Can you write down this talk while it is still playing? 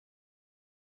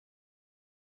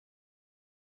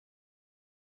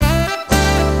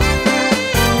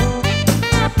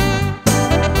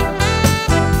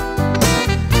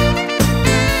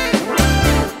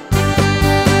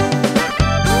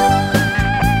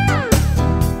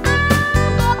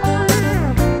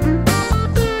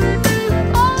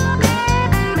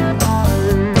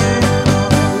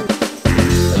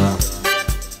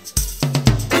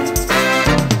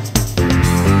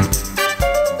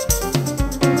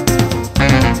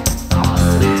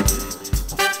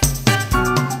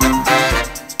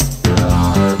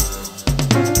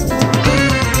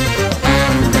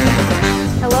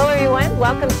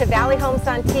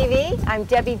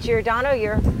Debbie Giordano,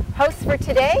 your host for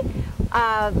today.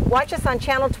 Watch us on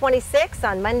Channel 26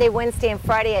 on Monday, Wednesday, and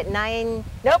Friday at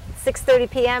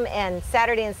 6:30 p.m. and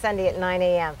Saturday and Sunday at 9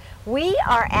 a.m. We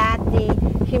are at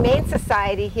the Humane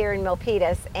Society here in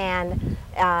Milpitas and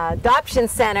Adoption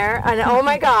Center. And oh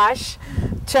my gosh,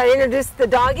 should I introduce the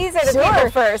doggies or the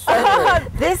people first?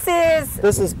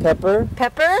 This is Pepper.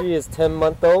 Pepper. She is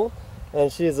 10-month-old, and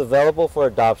she is available for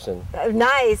adoption.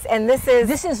 Nice. And this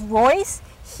is Royce.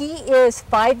 He is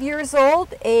 5 years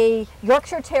old, a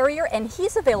Yorkshire Terrier, and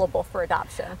he's available for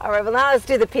adoption. All right, well now let's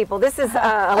do the people. This is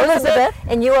Elizabeth,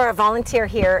 and you are a volunteer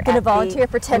here. Been a volunteer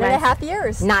for 10 and a half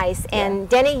years. Nice. And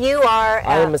Denny, you are...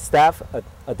 I am a staff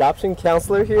adoption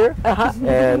counselor here,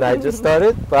 and I just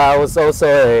started, but I was also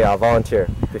a volunteer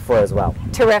before as well.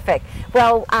 Terrific.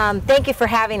 Well, thank you for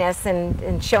having us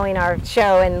and showing our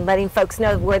show and letting folks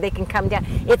know where they can come down.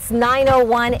 It's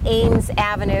 901 Ames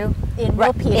Avenue in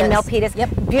Milpitas. In Milpitas. Yep.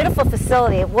 Beautiful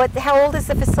facility. How old is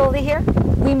the facility here?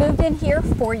 We moved in here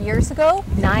 4 years ago.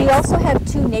 Nice. We also have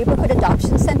 2 neighborhood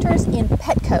adoption centers in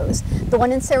Petco's, the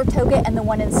one in Saratoga and the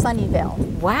one in Sunnyvale.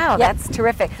 Wow, that's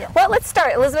terrific. Yep. Well, let's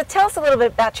start. Elizabeth, tell us a little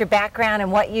bit about your background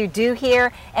and what you do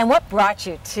here and what brought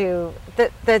you to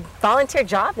the volunteer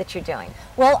job that you're doing.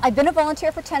 Well, I've been a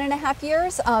volunteer for 10 and a half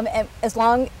years,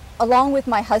 along with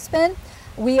my husband.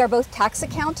 We are both tax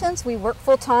accountants. We work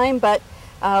full-time, but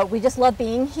we just love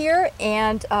being here,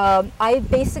 and I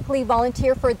basically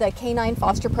volunteer for the Canine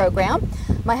Foster Program.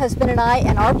 My husband and I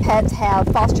and our pets have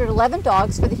fostered 11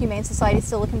 dogs for the Humane Society of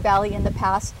Silicon Valley in the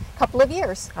past couple of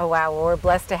years. Oh wow, well we're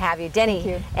blessed to have you. Denny,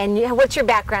 Thank you. And what's your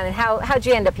background and how'd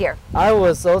you end up here? I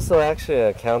was also actually an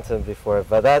accountant before,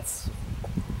 but that's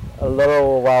a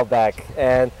little while back,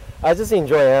 and I just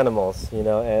enjoy animals, you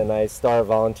know, and I started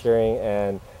volunteering,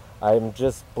 and I'm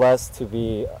just blessed to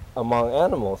be among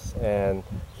animals, and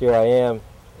here I am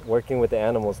working with the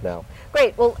animals now.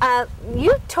 Great. Well,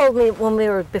 you told me when we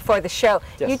were before the show,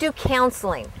 Yes. you do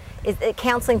counseling. Is it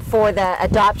counseling for the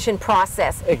adoption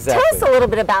process? Exactly. Tell us a little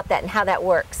bit about that and how that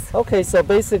works. Okay, so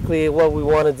basically what we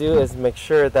want to do is make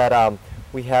sure that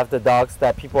we have the dogs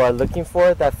that people are looking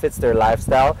for that fits their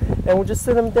lifestyle, and we'll just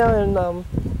sit them down and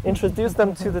introduce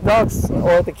them to the dogs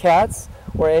or the cats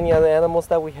or any other animals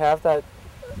that we have that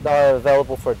are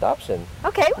available for adoption.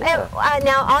 Okay, Yeah. and,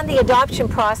 now on the adoption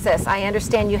process, I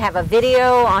understand you have a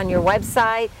video on your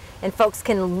website and folks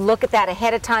can look at that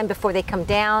ahead of time before they come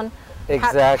down.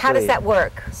 Exactly. How does that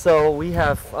work? So we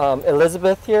have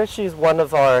Elizabeth here. She's one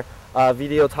of our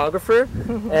videographer,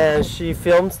 and she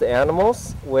films the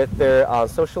animals with their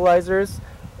socializers,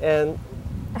 and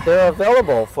they're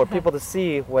available for people to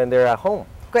see when they're at home.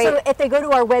 Great. So if they go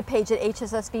to our webpage at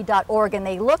hssv.org and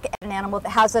they look at an animal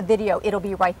that has a video, it'll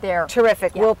be right there.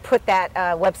 Terrific. Yeah. We'll put that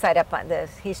website up on this.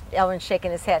 Ellen's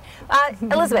shaking his head.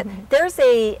 Elizabeth, there's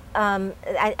a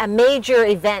major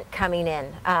event coming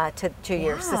in to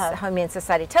your Humane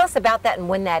Society. Tell us about that and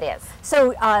when that is.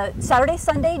 So Saturday,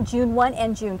 Sunday, June 1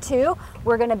 and June 2,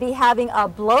 we're going to be having a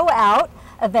blowout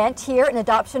event here, an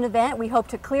adoption event. We hope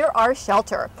to clear our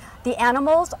shelter. The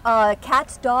animals,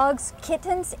 cats, dogs,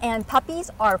 kittens, and puppies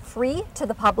are free to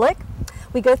the public.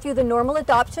 We go through the normal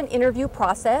adoption interview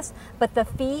process, but the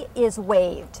fee is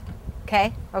waived.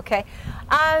 Okay, okay.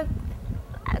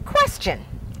 Question.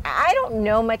 I don't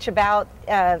know much about,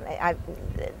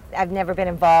 I've never been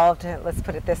involved, let's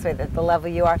put it this way, at the level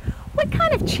you are. What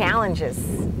kind of challenges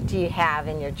do you have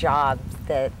in your job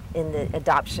in the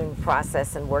adoption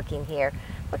process and working here?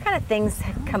 What kind of things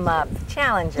come up,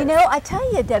 challenges? You know, I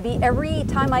tell you, Debbie, every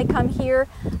time I come here,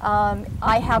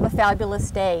 I have a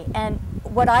fabulous day. And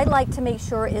what I like to make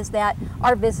sure is that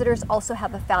our visitors also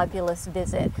have a fabulous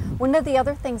visit. One of the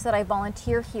other things that I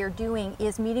volunteer here doing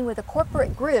is meeting with the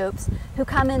corporate groups who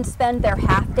come and spend their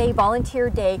half-day volunteer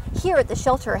day here at the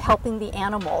shelter helping the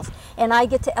animals. And I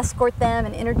get to escort them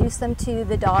and introduce them to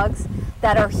the dogs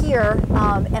that are here.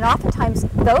 And oftentimes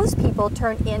those people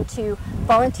turn into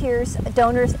volunteers,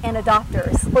 donors, and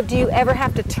adopters. Well, do you ever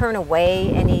have to turn away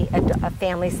any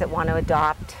families that want to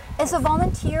adopt? As a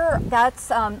volunteer, that's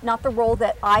not the role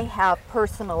that I have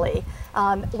personally.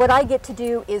 What I get to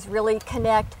do is really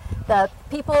connect the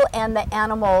people and the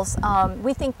animals.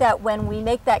 We think that when we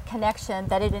make that connection,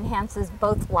 that it enhances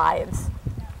both lives.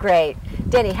 Great.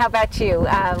 Denny, how about you?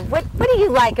 What do you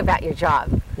like about your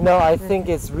job? You know, I think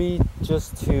it's really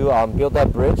just to build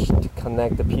that bridge to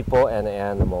connect the people and the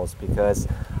animals, because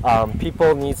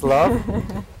people needs love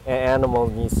and animal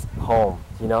needs home,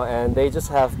 you know, and they just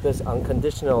have this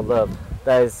unconditional love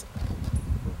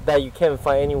that you can't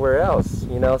find anywhere else,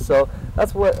 you know. So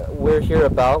that's what we're here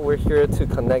about. We're here to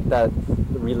connect that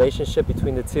relationship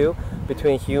between the two,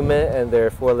 between human and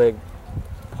their four-legged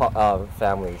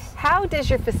families. How does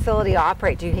your facility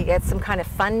operate? Do you get some kind of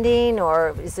funding,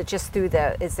 or is it just through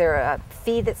is there a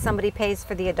fee that somebody pays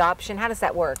for the adoption? How does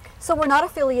that work? So we're not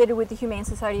affiliated with the Humane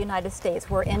Society of the United States.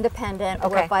 We're independent.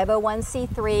 Okay. We're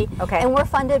 501c3. Okay. And we're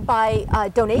funded by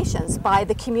donations by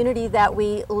the community that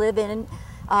we live in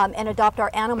and adopt our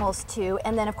animals to.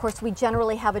 And then, of course, we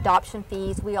generally have adoption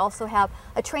fees. We also have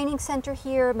a training center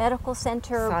here, medical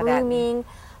center, grooming.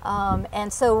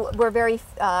 And so we're very,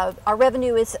 our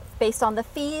revenue is based on the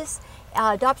fees,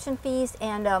 adoption fees,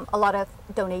 and a lot of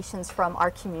donations from our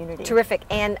community. Terrific.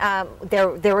 And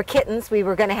there were kittens. We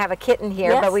were going to have a kitten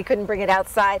here, Yes. but we couldn't bring it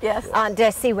outside. Yes. Did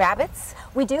I see rabbits?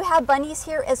 We do have bunnies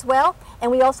here as well,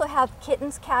 and we also have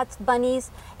kittens, cats,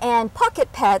 bunnies, and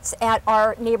pocket pets at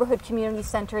our neighborhood community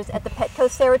centers at the Petco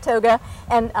Saratoga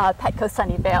and Petco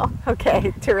Sunnyvale.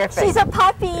 Okay, terrific. She's a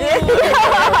puppy.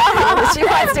 She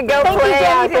wants to go Thank play you,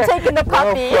 out Debbie, for here. taking the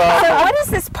puppy. So what is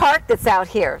this park that's out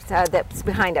here, that's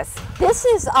behind us? This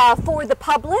is for the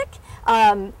public.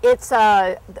 It's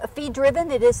fee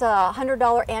driven. It is a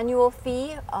 $100 annual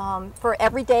fee for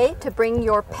every day to bring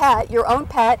your pet, your own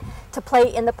pet, to play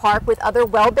in the park with other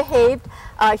well-behaved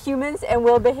humans and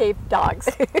well-behaved dogs.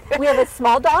 We have a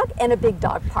small dog and a big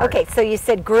dog park. Okay, so you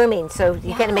said grooming, so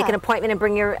you can make an appointment and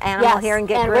bring your animal here and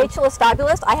get groomed? Rachel is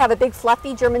fabulous. I have a big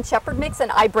fluffy German Shepherd mix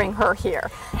and I bring her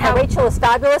here. And Rachel is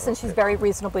fabulous and she's very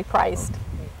reasonably priced.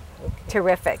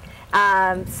 Terrific.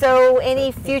 So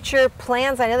any future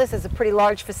plans? I know this is a pretty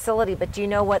large facility, but do you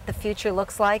know what the future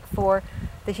looks like for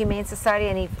the Humane Society?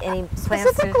 Any plans?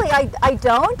 Specifically, I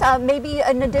don't. Maybe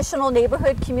an additional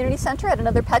neighborhood community center at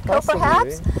another Petco,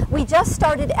 perhaps. We just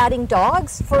started adding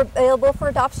dogs available for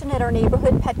adoption at our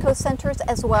neighborhood Petco centers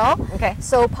as well. Okay.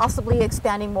 So possibly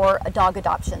expanding more dog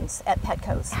adoptions at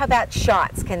Petcos. How about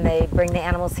shots? Can they bring the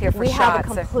animals here for shots? We have a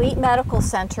complete medical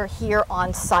center here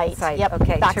on site. Yep.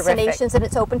 Okay, vaccinations, terrific. and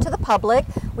it's open to the public.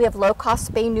 We have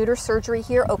low-cost spay-neuter surgery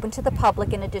here, open to the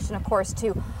public. In addition, of course,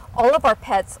 to all of our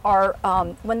pets are,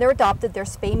 when they're adopted, they're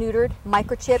spay-neutered,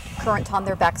 microchipped, current on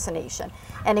their vaccination.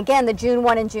 And again, the June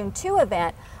 1 and June 2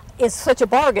 event is such a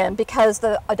bargain because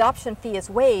the adoption fee is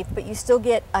waived, but you still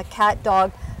get a cat,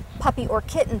 dog, puppy, or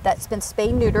kitten that's been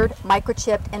spay-neutered,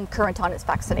 microchipped, and current on its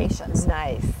vaccinations.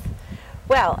 Nice.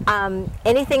 Well,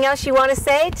 anything else you want to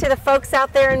say to the folks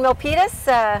out there in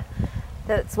Milpitas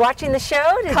that's watching the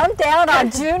show? Come down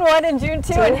on June 1 and June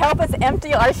 2 and help us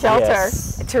empty our shelter.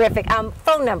 Yes. Terrific.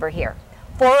 Phone number here.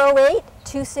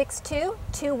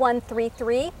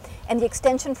 408-262-2133, and the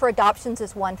extension for adoptions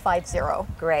is 150.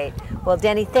 Great. Well,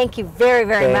 Denny, thank you very,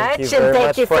 very much. Thank you very and thank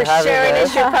much you for sharing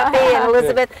us your puppy. And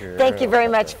Elizabeth, Good thank you very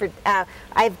girl. much for,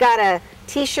 I've got a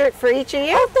t-shirt for each of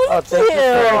you. Oh, thank you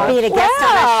so For much. being a guest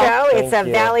on our show. Thank It's a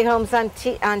you. Valley Homes on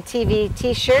TV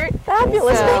t-shirt.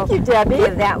 Fabulous. So Thank you, Debbie.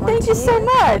 Give that one Thank to you so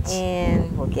much.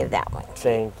 And we'll give that one to you.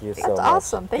 Thank you so That's much.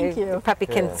 awesome. Thank The you. puppy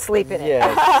can Yeah. sleep in it.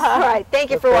 Yes. All right.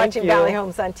 Thank you for Well, watching thank you. Valley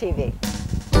Homes on TV.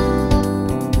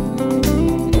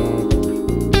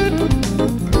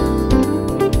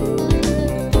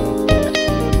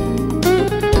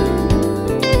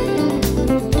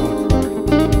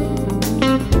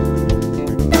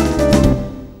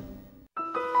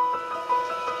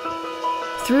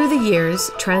 Through the years,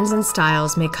 trends and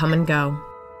styles may come and go,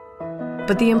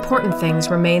 but the important things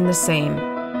remain the same.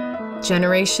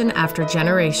 Generation after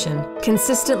generation,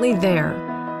 consistently there,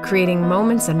 creating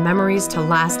moments and memories to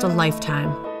last a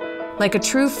lifetime. Like a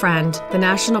true friend, the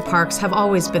national parks have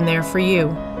always been there for you,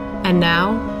 and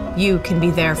now you can be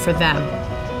there for them.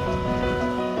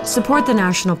 Support the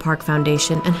National Park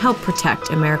Foundation and help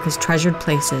protect America's treasured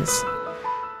places.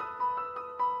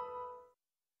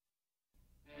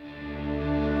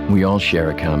 We all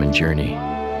share a common journey.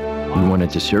 We wanted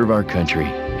to serve our country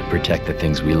and protect the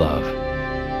things we love.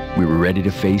 We were ready to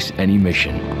face any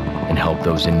mission and help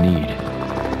those in need.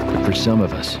 But for some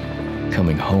of us,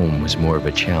 coming home was more of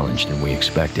a challenge than we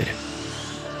expected.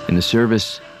 In the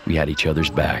service, we had each other's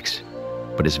backs.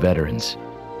 But as veterans,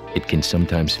 it can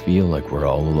sometimes feel like we're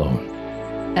all alone.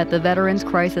 At the Veterans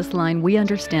Crisis Line, we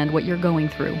understand what you're going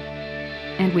through,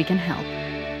 and we can help.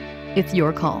 It's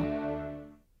your call.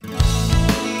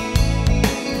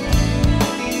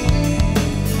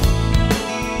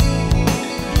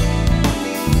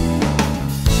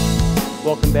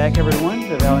 Welcome back, everyone,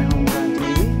 to Valley Homes on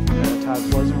TV. Todd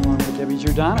Flesner along with Debbie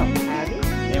Giordano.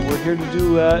 And we're here to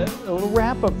do a little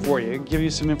wrap-up for you, give you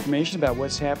some information about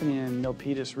what's happening in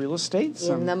Milpitas real estate.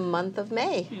 In the month of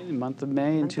May. In the month of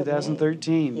May in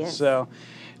 2013. Yes. So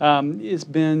it's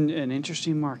been an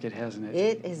interesting market, hasn't it?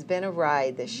 It has been a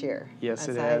ride this year. Yes,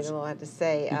 it That's has. all I have to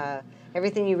say.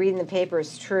 Everything you read in the paper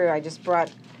is true. I just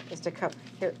brought just a couple.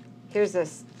 Here's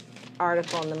this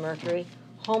article in the Mercury.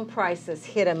 home prices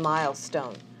hit a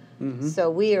milestone. So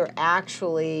we are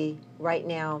actually right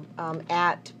now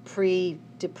at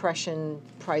pre-depression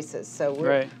prices. So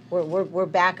we're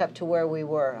back up to where we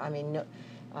were. I mean,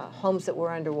 homes that were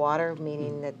underwater,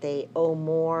 meaning that they owe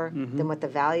more than what the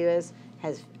value is,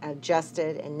 has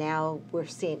adjusted, and now we're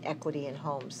seeing equity in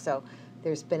homes. So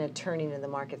there's been a turning in the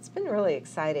market. It's been really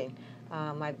exciting.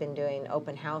 I've been doing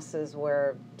open houses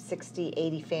where 60,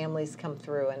 80 families come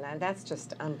through, and that's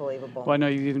just unbelievable. Well, I know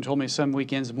you've even told me some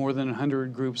weekends more than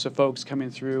 100 groups of folks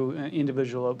coming through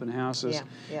individual open houses.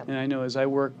 And I know as I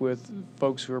work with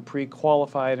folks who are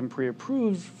pre-qualified and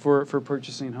pre-approved for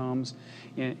purchasing homes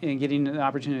and getting an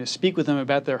opportunity to speak with them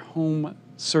about their home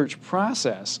search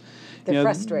process. They're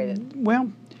frustrated.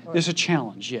 Well, there's a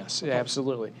challenge, yes,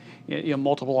 absolutely.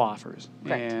 Multiple offers.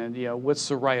 Correct. And what's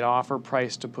the right offer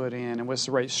price to put in, and what's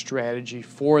the right strategy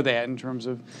for that in terms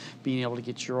of being able to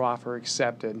get your offer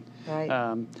accepted. Right.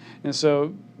 And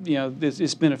so,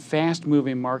 it's been a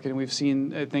fast-moving market, and we've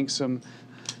seen, I think, some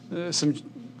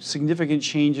significant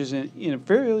changes in a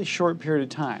fairly short period of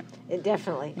time.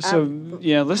 Definitely. So,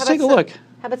 let's take a look.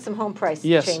 How about some home price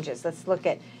changes? Let's look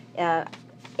at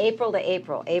April to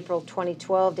April, April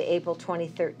 2012 to April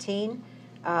 2013.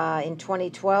 In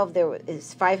 2012, there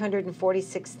was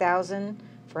 546,000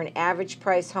 for an average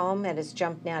price home. That has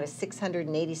jumped now to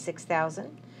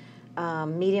 686,000.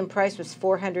 Median price was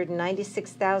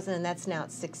 496,000, and that's now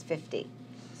at 650.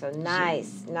 So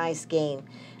nice gain.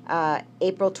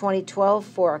 April 2012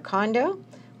 for a condo,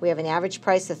 we have an average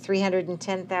price of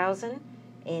 310,000,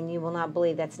 and you will not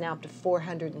believe that's now up to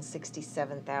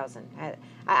 467,000.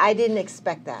 I didn't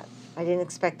expect that. I didn't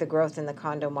expect the growth in the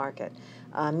condo market.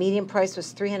 Median price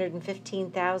was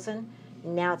 315,000.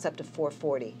 Now it's up to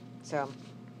 440. So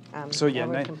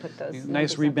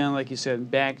nice rebound, like you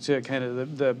said, back to kind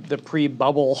of the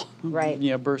pre-bubble,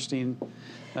 bursting.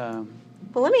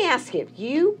 Well, let me ask you.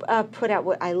 You put out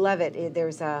what I love it.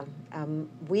 There's a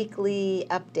weekly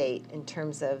update in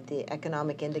terms of the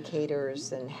economic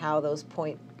indicators and how those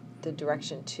point the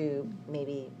direction to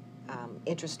maybe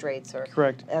interest rates or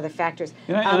other factors.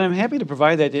 And I'm happy to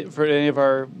provide that for any of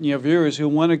our viewers who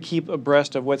want to keep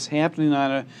abreast of what's happening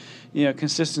on a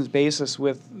consistent basis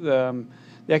with the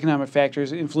economic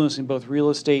factors influencing both real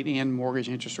estate and mortgage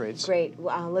interest rates. Great.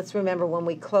 Let's remember when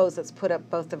we close, let's put up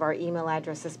both of our email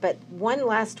addresses. But one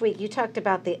last week, you talked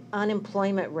about the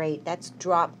unemployment rate. That's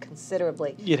dropped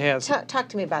considerably. It has. Talk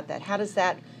to me about that. How does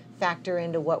that factor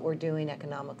into what we're doing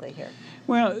economically here?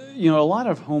 Well, a lot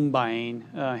of home buying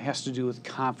has to do with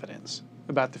confidence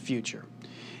about the future.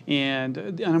 And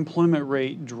the unemployment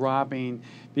rate dropping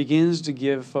begins to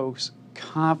give folks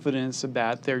confidence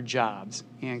about their jobs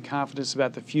and confidence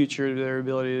about the future, their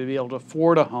ability to be able to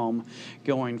afford a home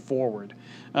going forward.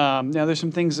 Now, there's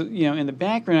some things in the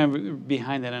background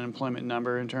behind that unemployment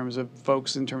number in terms of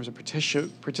folks, in terms of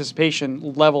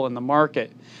participation level in the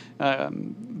market,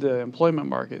 the employment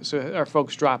market. So are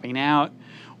folks dropping out,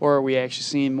 or are we actually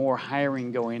seeing more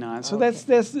hiring going on? So there's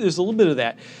a little bit of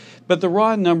that. But the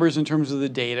raw numbers in terms of the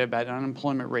data about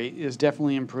unemployment rate is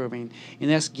definitely improving, and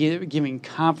that's giving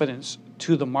confidence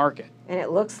to the market. And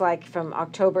it looks like from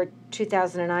October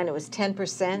 2009, it was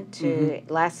 10% to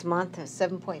last month,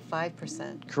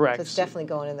 7.5%. Correct. So it's definitely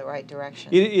going in the right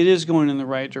direction. It is going in the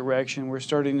right direction. We're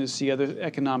starting to see other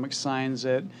economic signs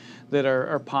that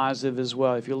are positive as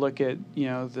well. If you look at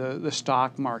the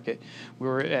stock market,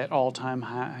 we're at all-time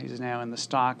highs now in the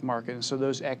stock market, and so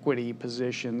those equity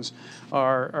positions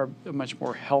are much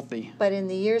more healthy. But in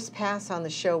the years past on the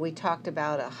show, we talked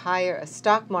about a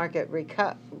stock market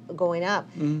going up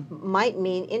might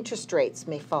mean interest rates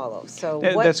may follow. So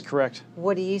that's correct.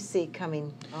 What do you see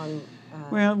coming on?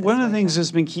 Well, one of the things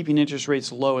that's been keeping interest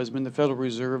rates low has been the Federal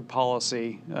Reserve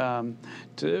policy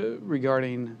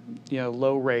regarding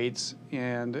low rates,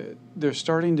 and there's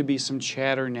starting to be some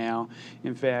chatter now.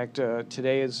 In fact,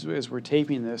 today as we're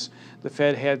taping this, the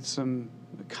Fed had some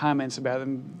comments about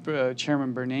them,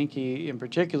 Chairman Bernanke in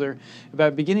particular,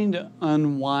 about beginning to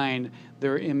unwind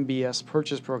their MBS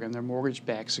purchase program, their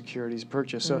mortgage-backed securities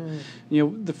purchase. So,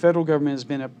 the federal government has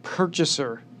been a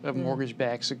purchaser of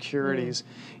mortgage-backed securities,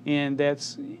 and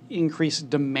that's increased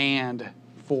demand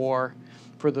for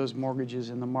those mortgages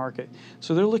in the market.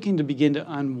 So they're looking to begin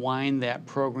to unwind that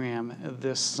program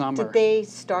this summer. Did they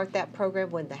start that program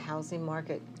when the housing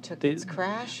market took its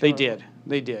crash? They did.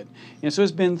 And so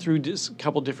it's been through a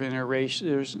couple different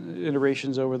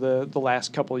iterations over the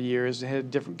last couple of years. It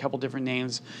had couple different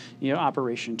names,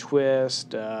 Operation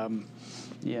Twist. There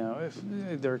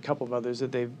are a couple of others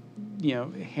that they've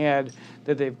had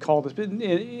that they've called this. But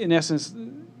in essence,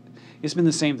 it's been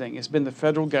the same thing. It's been the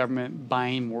federal government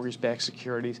buying mortgage-backed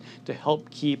securities to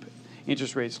help keep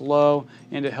interest rates low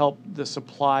and to help the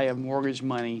supply of mortgage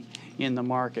money in the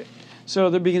market. So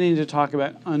they're beginning to talk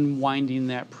about unwinding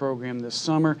that program this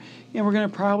summer, and we're going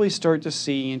to probably start to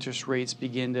see interest rates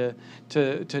begin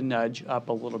to nudge up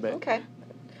a little bit. Okay.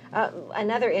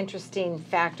 Another interesting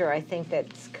factor I think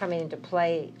that's coming into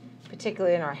play,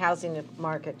 particularly in our housing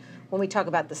market, when we talk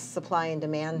about the supply and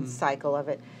demand cycle of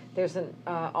it, there's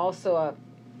also a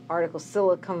article,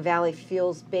 Silicon Valley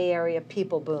fuels Bay Area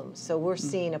people boom. So we're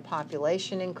seeing a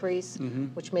population increase,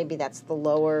 which maybe that's the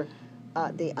lower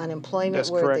the unemployment,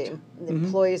 That's where correct. the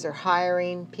employees are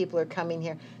hiring, people are coming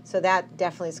here. So that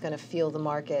definitely is going to fuel the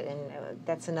market, and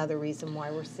that's another reason why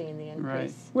we're seeing the increase.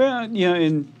 Right. Well, you know,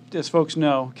 and as folks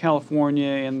know, California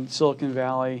and Silicon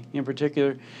Valley in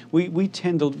particular, we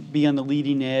tend to be on the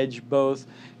leading edge, both,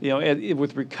 you know,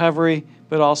 with recovery,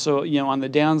 but also, you know, on the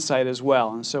downside as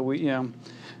well. And so we're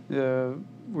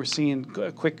seeing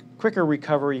a quicker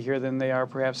recovery here than they are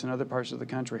perhaps in other parts of the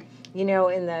country. You know,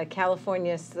 in the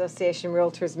California Association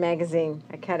Realtors magazine,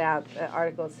 I cut out an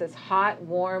article that says hot,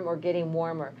 warm, or getting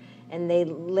warmer. And they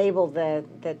label the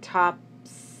top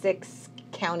 6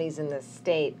 counties in the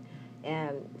state.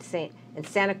 And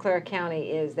Santa Clara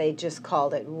County they just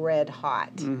called it red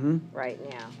hot right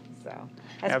now. So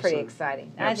that's pretty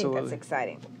exciting. And I think that's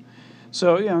exciting.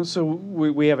 So, you know, so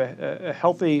we have a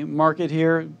healthy market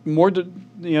here, more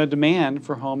demand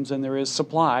for homes than there is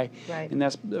supply, right. And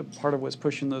that's part of what's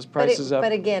pushing those prices up.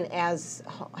 But again, as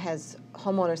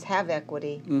homeowners have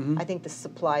equity, I think the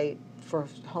supply for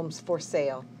homes for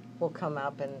sale will come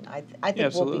up, and I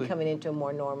think we'll be coming into a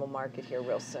more normal market here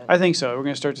real soon. I think so. We're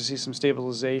going to start to see some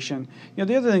stabilization. You know,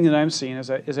 the other thing that I'm seeing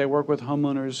is I work with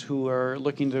homeowners who are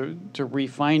looking to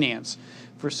refinance.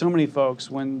 For so many folks,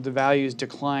 when the values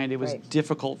declined, it was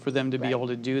difficult for them to be able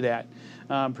to do that,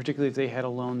 particularly if they had a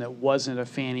loan that wasn't a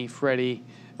Fannie Freddie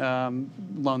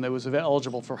loan that was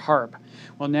eligible for HARP.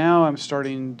 Well, now I'm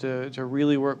starting to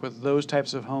really work with those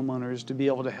types of homeowners to be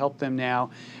able to help them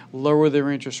now lower their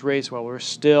interest rates while we're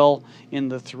still in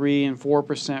the 3% and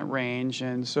 4% range.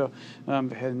 And so I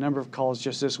had a number of calls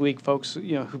just this week, folks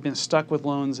who've been stuck with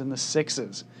loans in the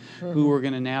 6s, who are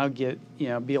going to now be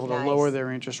able to lower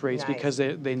their interest rates because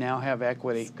they now have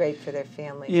equity. It's great for their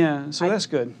family. Yeah, so that's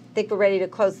good. I think we're ready to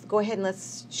close. Go ahead and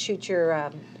let's shoot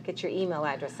get your email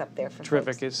address up there for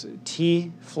Terrific. folks. It's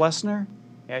T Flesner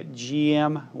at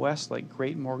GM West, like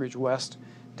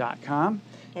GreatMortgageWest.com.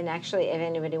 And actually, if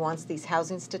anybody wants these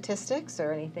housing statistics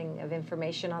or anything of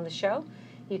information on the show,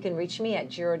 you can reach me at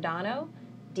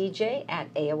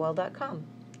giordanodj@aol.com.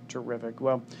 Terrific.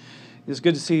 Well, it's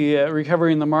good to see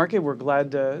recovery in the market. We're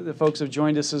glad the folks have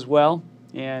joined us as well.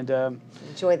 And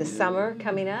enjoy the summer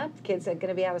coming up. Kids are going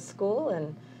to be out of school,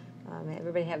 and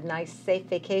everybody have nice, safe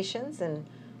vacations. And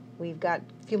we've got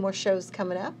a few more shows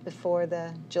coming up before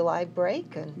the July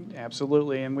break. And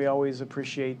absolutely, and we always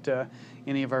appreciate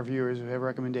any of our viewers who have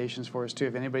recommendations for us too.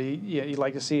 If anybody you'd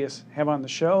like to see us have on the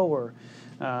show, or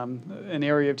an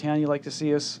area of town you'd like to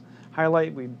see us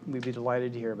highlight, we'd be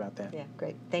delighted to hear about that. Yeah,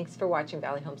 great. Thanks for watching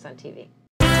Valley Homes on TV.